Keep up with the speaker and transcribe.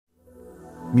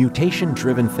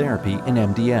Mutation-Driven Therapy in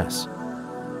MDS.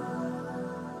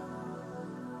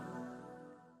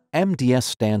 MDS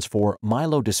stands for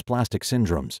myelodysplastic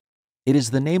syndromes. It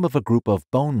is the name of a group of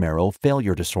bone marrow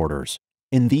failure disorders.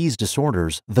 In these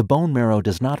disorders, the bone marrow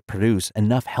does not produce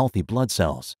enough healthy blood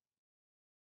cells.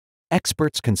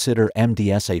 Experts consider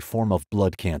MDS a form of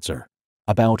blood cancer.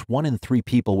 About 1 in 3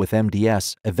 people with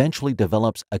MDS eventually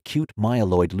develops acute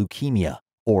myeloid leukemia,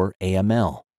 or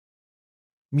AML.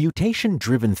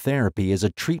 Mutation-driven therapy is a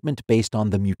treatment based on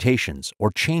the mutations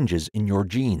or changes in your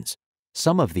genes.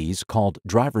 Some of these, called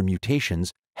driver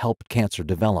mutations, help cancer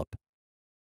develop.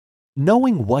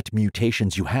 Knowing what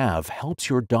mutations you have helps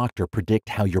your doctor predict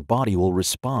how your body will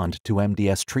respond to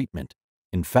MDS treatment.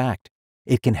 In fact,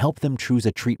 it can help them choose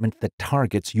a treatment that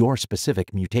targets your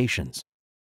specific mutations.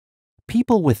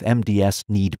 People with MDS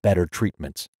need better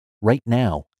treatments. Right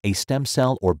now, a stem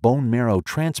cell or bone marrow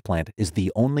transplant is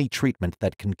the only treatment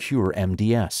that can cure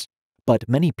MDS. But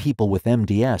many people with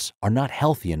MDS are not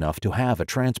healthy enough to have a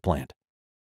transplant.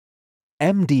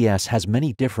 MDS has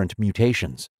many different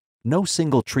mutations. No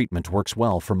single treatment works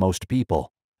well for most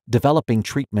people. Developing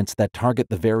treatments that target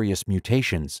the various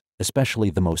mutations, especially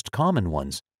the most common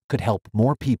ones, could help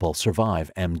more people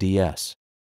survive MDS.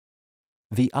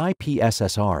 The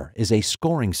IPSS-R is a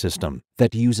scoring system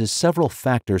that uses several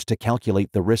factors to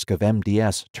calculate the risk of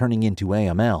MDS turning into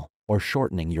AML or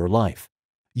shortening your life.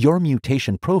 Your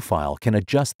mutation profile can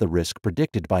adjust the risk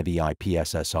predicted by the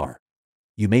IPSS-R.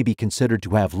 You may be considered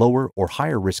to have lower or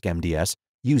higher risk MDS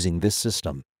using this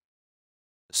system.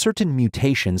 Certain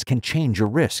mutations can change your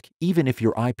risk even if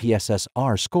your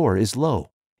IPSS-R score is low.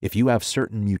 If you have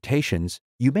certain mutations,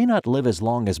 you may not live as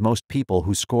long as most people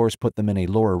whose scores put them in a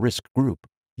lower risk group.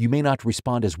 You may not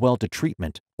respond as well to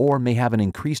treatment or may have an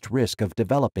increased risk of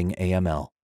developing AML.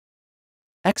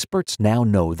 Experts now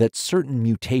know that certain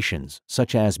mutations,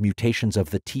 such as mutations of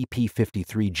the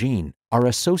TP53 gene, are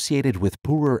associated with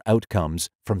poorer outcomes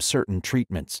from certain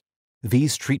treatments.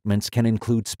 These treatments can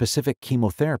include specific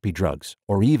chemotherapy drugs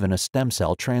or even a stem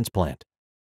cell transplant.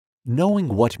 Knowing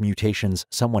what mutations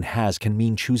someone has can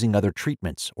mean choosing other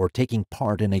treatments or taking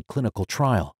part in a clinical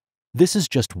trial. This is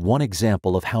just one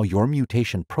example of how your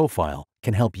mutation profile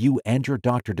can help you and your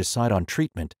doctor decide on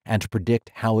treatment and predict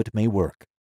how it may work.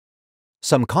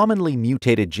 Some commonly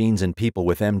mutated genes in people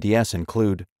with MDS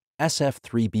include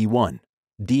SF3B1,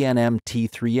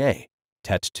 DNMT3A,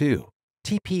 TET2,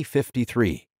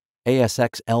 TP53,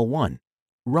 ASXL1,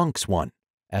 RUNX1,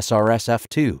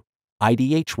 SRSF2,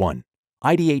 IDH1,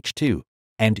 IDH2,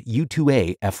 and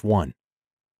U2AF1.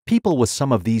 People with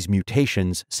some of these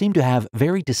mutations seem to have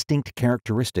very distinct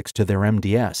characteristics to their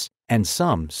MDS, and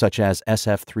some, such as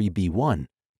SF3B1,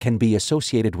 can be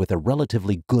associated with a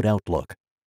relatively good outlook.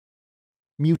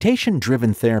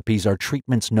 Mutation-driven therapies are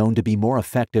treatments known to be more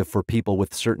effective for people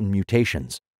with certain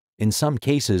mutations. In some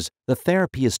cases, the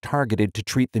therapy is targeted to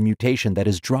treat the mutation that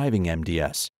is driving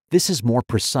MDS. This is more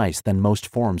precise than most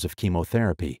forms of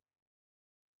chemotherapy.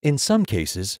 In some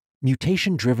cases,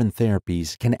 mutation-driven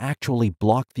therapies can actually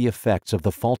block the effects of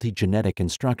the faulty genetic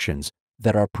instructions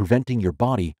that are preventing your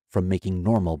body from making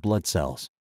normal blood cells.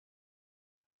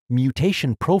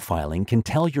 Mutation profiling can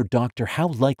tell your doctor how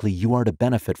likely you are to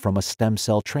benefit from a stem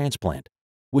cell transplant,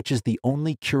 which is the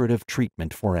only curative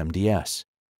treatment for MDS.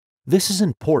 This is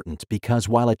important because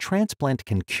while a transplant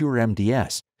can cure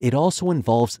MDS, it also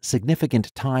involves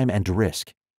significant time and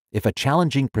risk. If a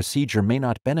challenging procedure may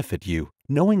not benefit you,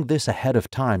 knowing this ahead of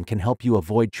time can help you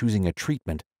avoid choosing a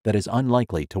treatment that is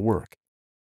unlikely to work.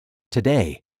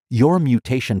 Today, your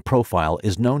mutation profile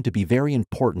is known to be very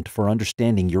important for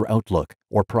understanding your outlook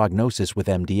or prognosis with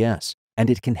MDS, and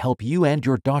it can help you and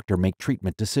your doctor make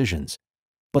treatment decisions.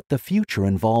 But the future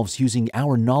involves using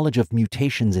our knowledge of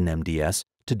mutations in MDS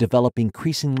to develop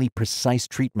increasingly precise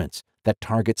treatments that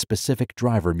target specific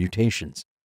driver mutations.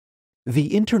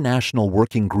 The International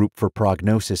Working Group for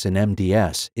Prognosis in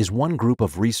MDS is one group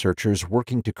of researchers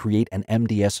working to create an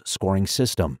MDS scoring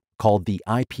system called the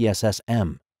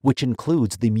IPSS-M, which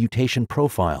includes the mutation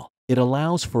profile. It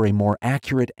allows for a more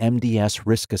accurate MDS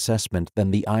risk assessment than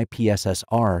the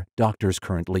IPSS-R doctors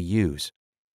currently use.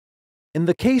 In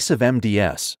the case of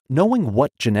MDS, knowing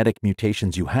what genetic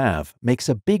mutations you have makes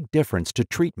a big difference to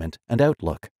treatment and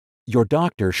outlook. Your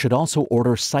doctor should also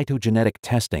order cytogenetic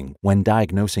testing when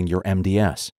diagnosing your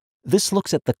MDS. This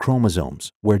looks at the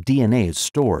chromosomes, where DNA is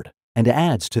stored, and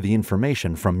adds to the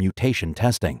information from mutation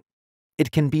testing.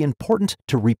 It can be important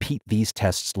to repeat these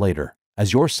tests later,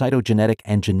 as your cytogenetic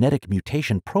and genetic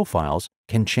mutation profiles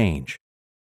can change.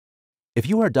 If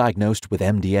you are diagnosed with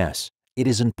MDS, it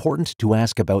is important to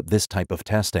ask about this type of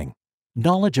testing.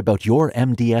 Knowledge about your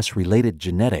MDS-related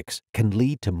genetics can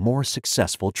lead to more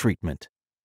successful treatment.